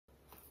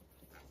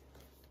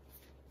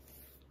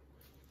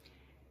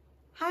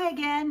Hi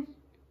again.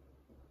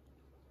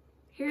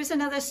 Here's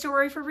another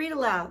story for Read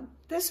Aloud.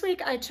 This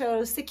week I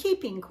chose The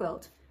Keeping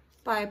Quilt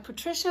by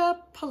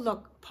Patricia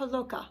Polacco.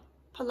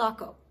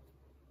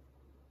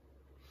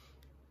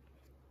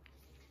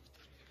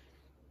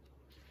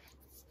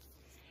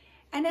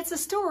 And it's a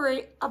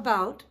story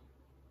about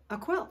a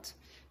quilt.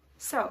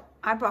 So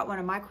I brought one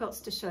of my quilts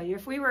to show you.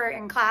 If we were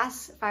in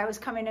class, if I was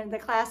coming into the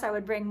class, I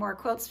would bring more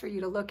quilts for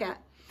you to look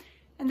at.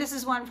 And this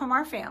is one from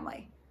our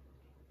family.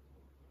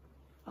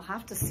 We'll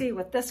have to see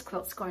what this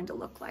quilt's going to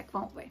look like,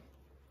 won't we?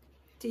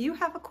 Do you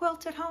have a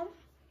quilt at home?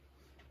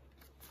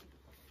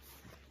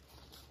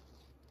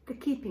 The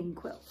Keeping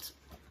Quilt.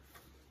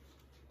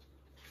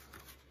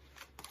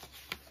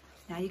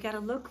 Now you got to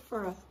look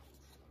for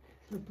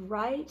the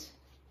bright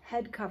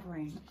head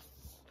covering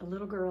the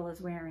little girl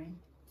is wearing.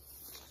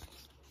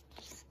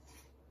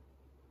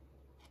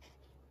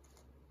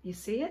 You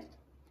see it?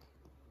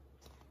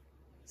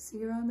 See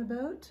her on the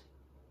boat?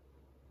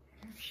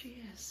 There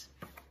she is.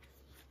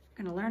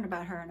 We're going to learn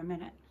about her in a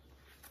minute.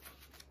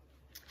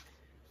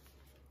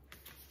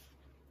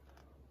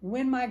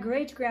 When my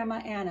great-grandma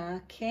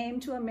Anna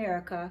came to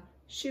America,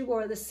 she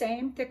wore the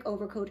same thick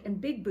overcoat and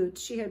big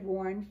boots she had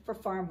worn for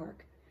farm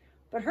work.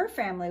 But her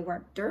family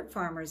weren't dirt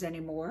farmers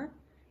anymore.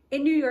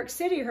 In New York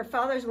City, her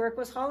father's work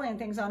was hauling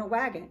things on a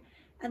wagon,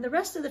 and the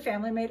rest of the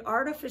family made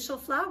artificial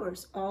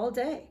flowers all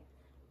day.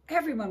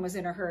 Everyone was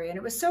in a hurry, and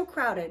it was so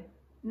crowded,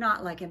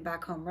 not like in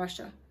back home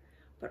Russia.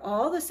 But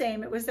all the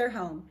same, it was their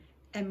home,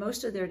 and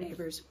most of their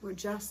neighbors were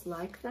just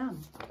like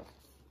them.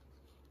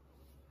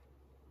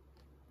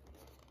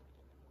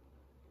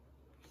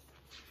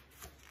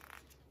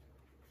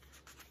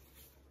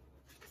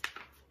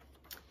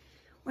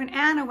 When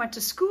Anna went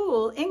to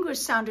school, English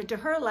sounded to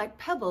her like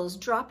pebbles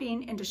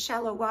dropping into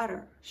shallow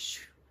water.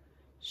 Shoo,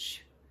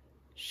 shoo,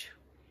 shoo.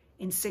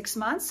 In 6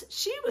 months,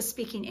 she was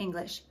speaking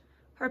English.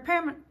 Her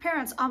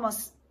parents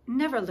almost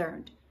never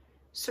learned,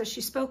 so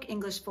she spoke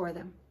English for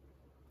them.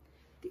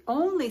 The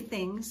only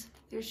things,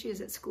 there she is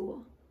at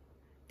school,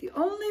 the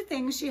only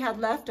things she had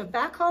left of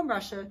back home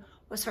Russia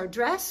was her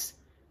dress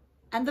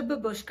and the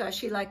babushka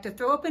she liked to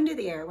throw up into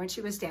the air when she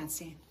was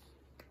dancing.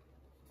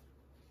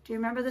 Do you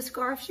remember the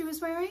scarf she was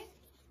wearing?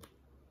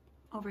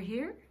 Over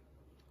here?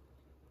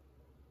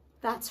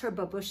 That's her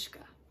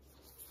babushka.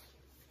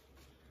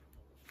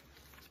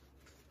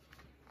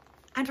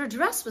 And her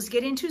dress was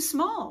getting too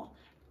small.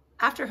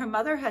 After her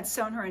mother had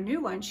sewn her a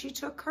new one, she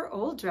took her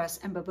old dress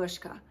and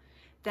babushka.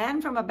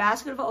 Then from a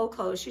basket of old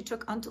clothes, she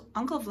took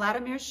Uncle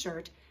Vladimir's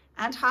shirt,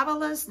 Aunt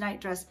Havela's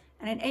nightdress,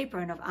 and an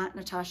apron of Aunt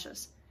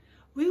Natasha's.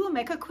 "We will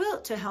make a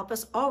quilt to help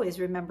us always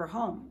remember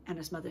home,"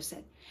 Anna's mother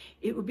said.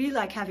 "It will be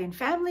like having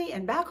family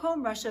in back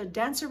home Russia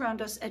dance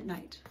around us at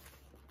night."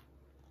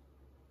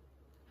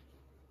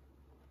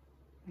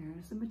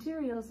 Here's the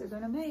materials they're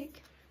going to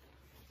make.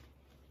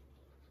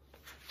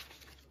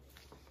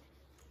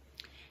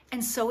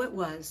 And so it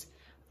was.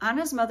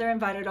 Anna's mother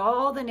invited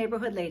all the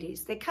neighborhood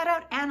ladies. They cut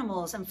out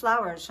animals and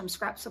flowers from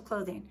scraps of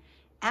clothing.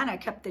 Anna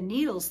kept the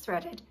needles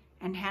threaded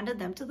and handed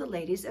them to the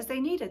ladies as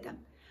they needed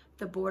them.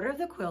 The border of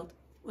the quilt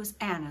was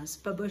Anna's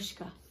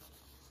babushka.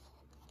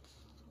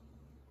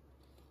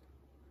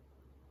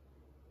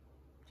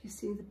 Do you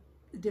see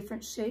the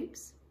different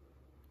shapes?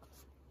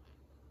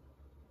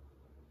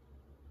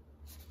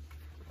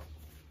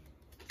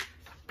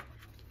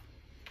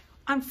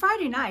 On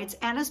Friday nights,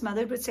 Anna's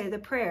mother would say the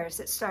prayers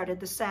that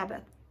started the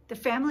Sabbath. The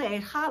family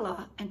ate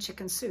challah and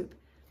chicken soup.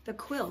 The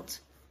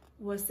quilt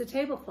was the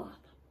tablecloth.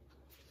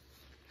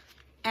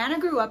 Anna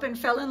grew up and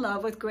fell in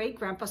love with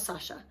great-grandpa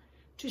Sasha.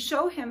 To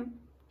show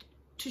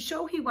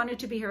he wanted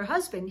to be her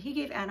husband, he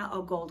gave Anna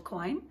a gold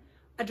coin,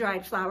 a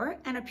dried flower,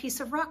 and a piece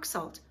of rock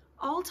salt,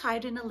 all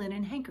tied in a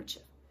linen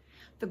handkerchief.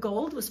 The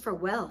gold was for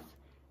wealth,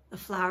 the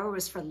flower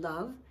was for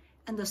love,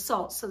 and the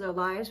salt so their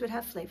lives would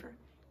have flavor.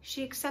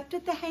 She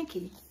accepted the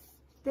hanky.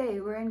 They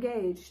were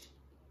engaged.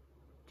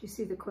 Do you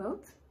see the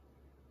quilt?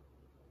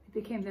 It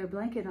became their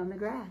blanket on the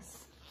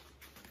grass.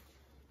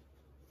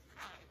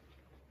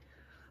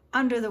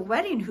 Under the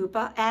wedding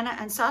huppah, Anna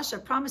and Sasha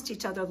promised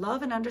each other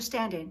love and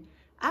understanding.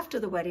 After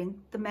the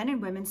wedding, the men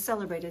and women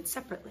celebrated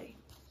separately.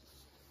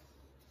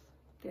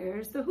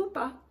 There's the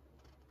huppah.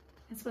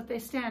 That's what they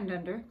stand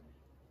under.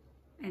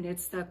 And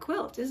it's the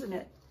quilt, isn't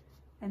it?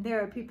 And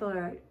there people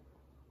are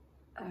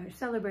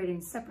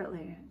celebrating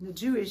separately. In the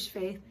Jewish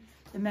faith,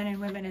 the men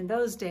and women in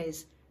those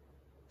days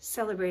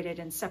celebrated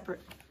in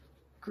separate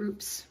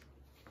groups.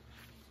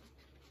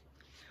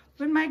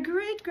 When my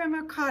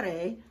great-grandma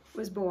Kare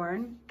was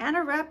born,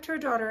 Anna wrapped her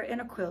daughter in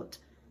a quilt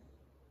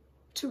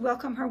to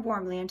welcome her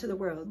warmly into the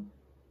world.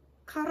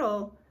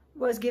 Karol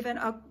was given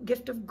a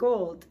gift of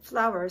gold,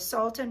 flowers,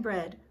 salt, and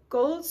bread.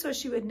 Gold so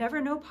she would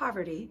never know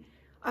poverty,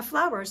 a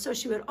flower so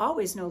she would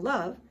always know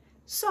love,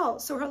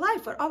 salt so her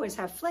life would always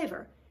have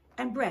flavor,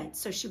 and bread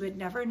so she would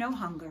never know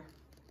hunger.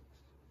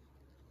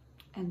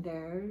 And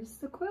there's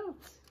the quilt.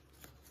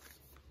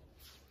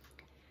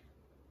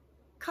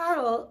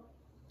 Karol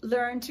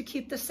learned to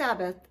keep the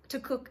Sabbath, to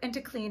cook and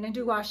to clean and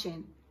do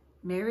washing.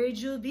 "Married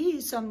you'll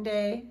be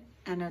someday,"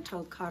 Anna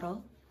told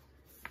Karol.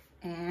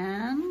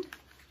 And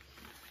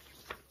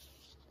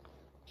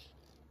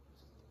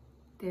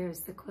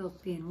there's the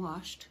quilt being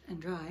washed and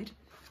dried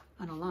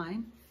on a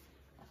line.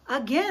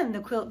 Again,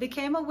 the quilt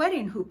became a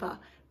wedding huppah,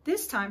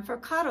 this time for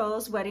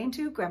Carol's wedding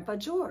to Grandpa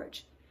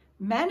George.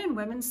 Men and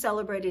women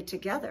celebrated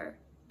together,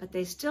 but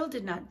they still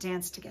did not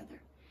dance together.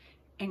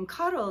 In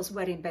Carol's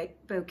wedding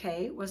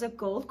bouquet was a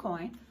gold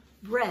coin,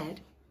 bread,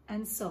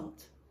 and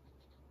salt.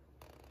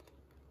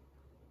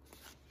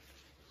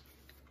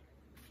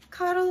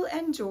 Carol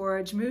and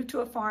George moved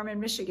to a farm in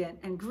Michigan,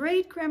 and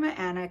Great-Grandma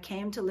Anna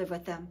came to live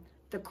with them.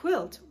 The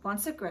quilt,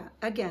 once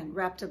again,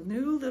 wrapped a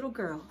new little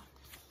girl,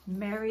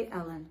 Mary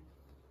Ellen.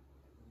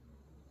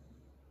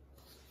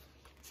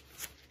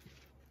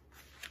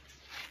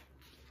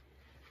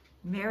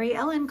 Mary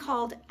Ellen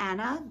called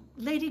Anna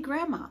Lady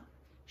Grandma.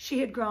 She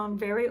had grown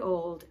very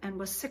old and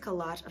was sick a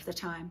lot of the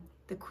time.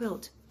 The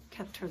quilt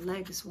kept her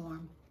legs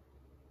warm.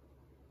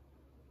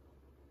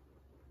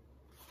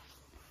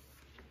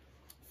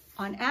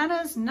 On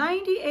Anna's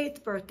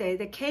 98th birthday,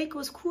 the cake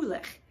was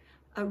kulich,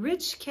 a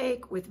rich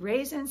cake with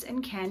raisins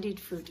and candied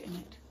fruit in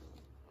it.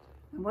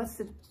 And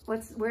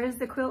where is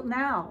the quilt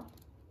now?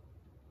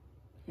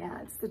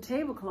 Yeah, it's the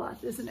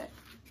tablecloth, isn't it?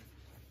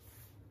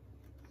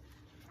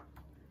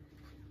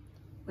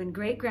 When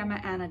Great-Grandma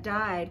Anna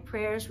died,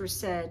 prayers were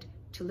said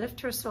to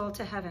lift her soul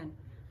to heaven.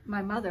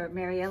 My mother,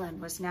 Mary Ellen,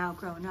 was now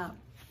grown up.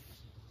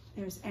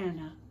 There's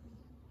Anna,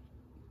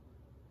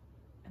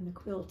 and the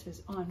quilt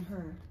is on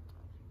her,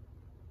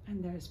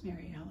 and there's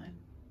Mary Ellen.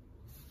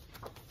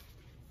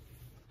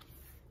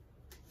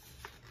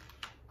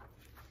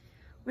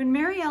 When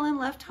Mary Ellen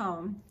left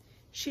home,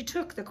 she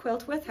took the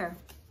quilt with her.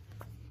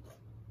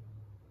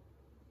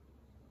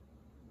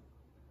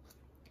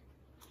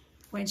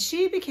 When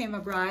she became a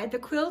bride, the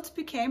quilt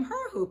became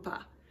her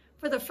huppah.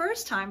 For the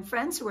first time,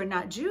 friends who were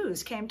not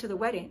Jews came to the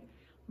wedding.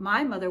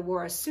 My mother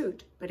wore a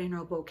suit, but in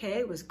her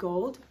bouquet was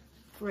gold,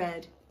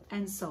 bread,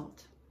 and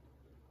salt.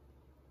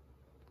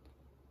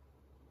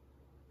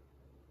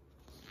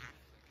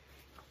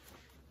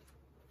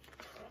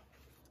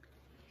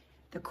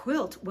 The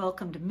quilt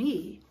welcomed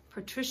me,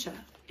 Patricia,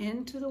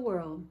 into the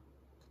world.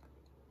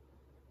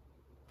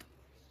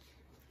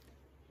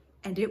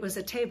 And it was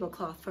a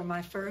tablecloth for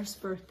my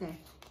first birthday.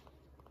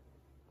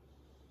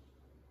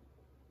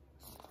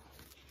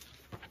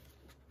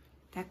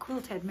 That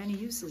quilt had many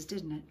uses,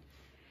 didn't it?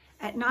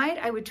 At night,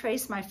 I would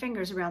trace my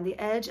fingers around the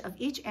edge of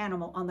each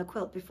animal on the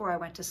quilt before I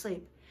went to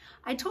sleep.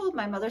 I told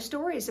my mother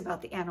stories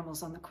about the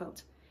animals on the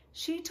quilt.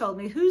 She told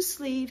me whose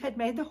sleeve had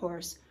made the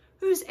horse,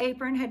 whose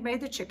apron had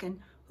made the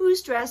chicken,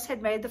 whose dress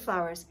had made the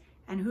flowers,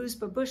 and whose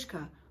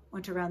babushka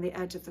went around the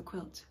edge of the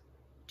quilt.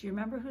 Do you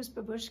remember whose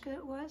babushka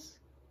it was?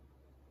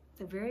 At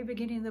the very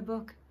beginning of the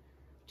book.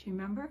 Do you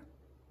remember?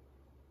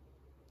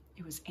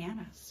 It was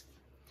Anna's.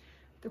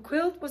 The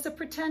quilt was a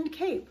pretend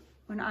cape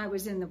when I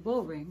was in the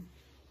bull ring,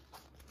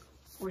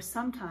 or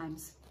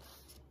sometimes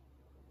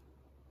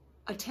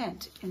a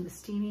tent in the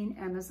steaming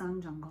Amazon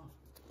jungle.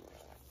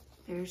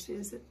 There she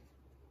is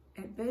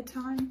at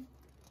bedtime,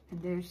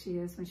 and there she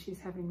is when she's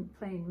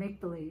playing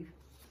make-believe.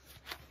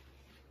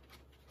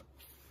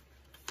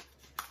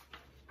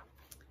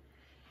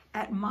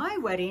 At my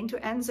wedding to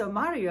Enzo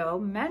Mario,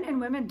 men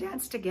and women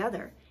danced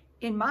together.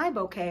 In my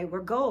bouquet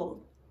were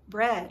gold,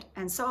 bread,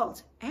 and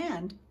salt,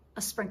 and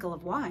a sprinkle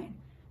of wine,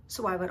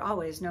 so I would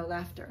always know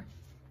laughter.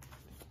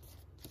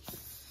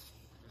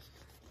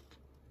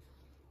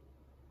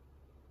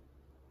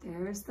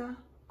 There's the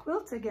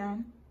quilt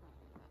again,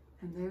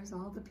 and there's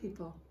all the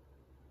people.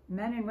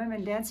 Men and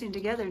women dancing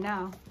together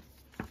now.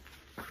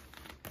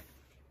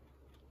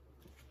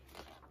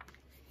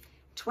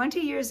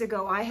 20 years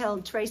ago, I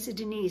held Tracy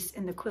Denise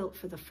in the quilt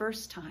for the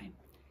first time.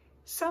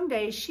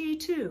 Someday she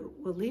too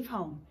will leave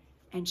home,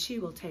 and she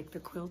will take the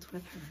quilt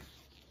with her.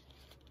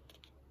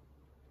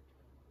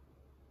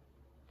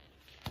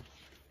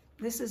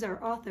 This is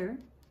our author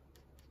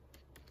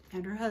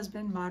and her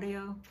husband,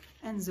 Mario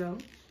Enzo,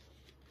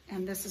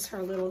 and this is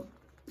her little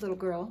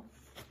girl,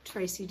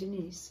 Tracy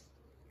Denise.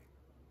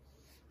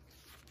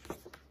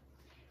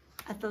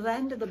 At the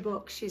end of the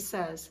book, she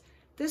says,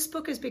 "This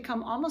book has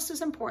become almost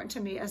as important to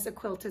me as the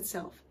quilt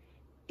itself.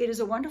 It is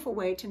a wonderful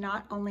way to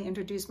not only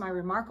introduce my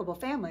remarkable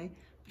family,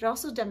 but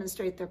also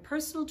demonstrate their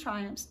personal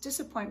triumphs,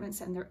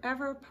 disappointments, and their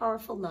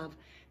ever-powerful love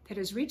that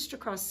has reached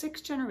across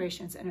 6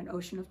 generations and an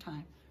ocean of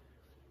time."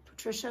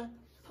 Patricia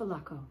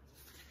Polacco,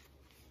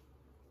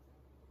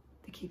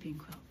 The Keeping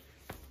Quilt.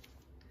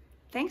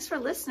 Thanks for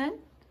listening.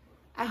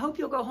 I hope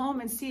you'll go home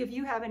and see if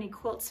you have any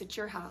quilts at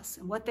your house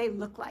and what they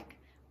look like.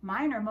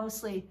 Mine are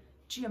mostly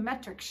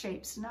geometric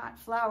shapes, not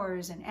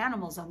flowers and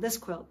animals on this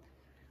quilt.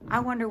 I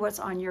wonder what's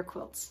on your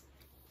quilts.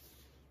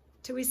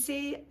 Till we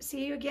see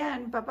you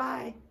again.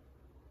 Bye-bye.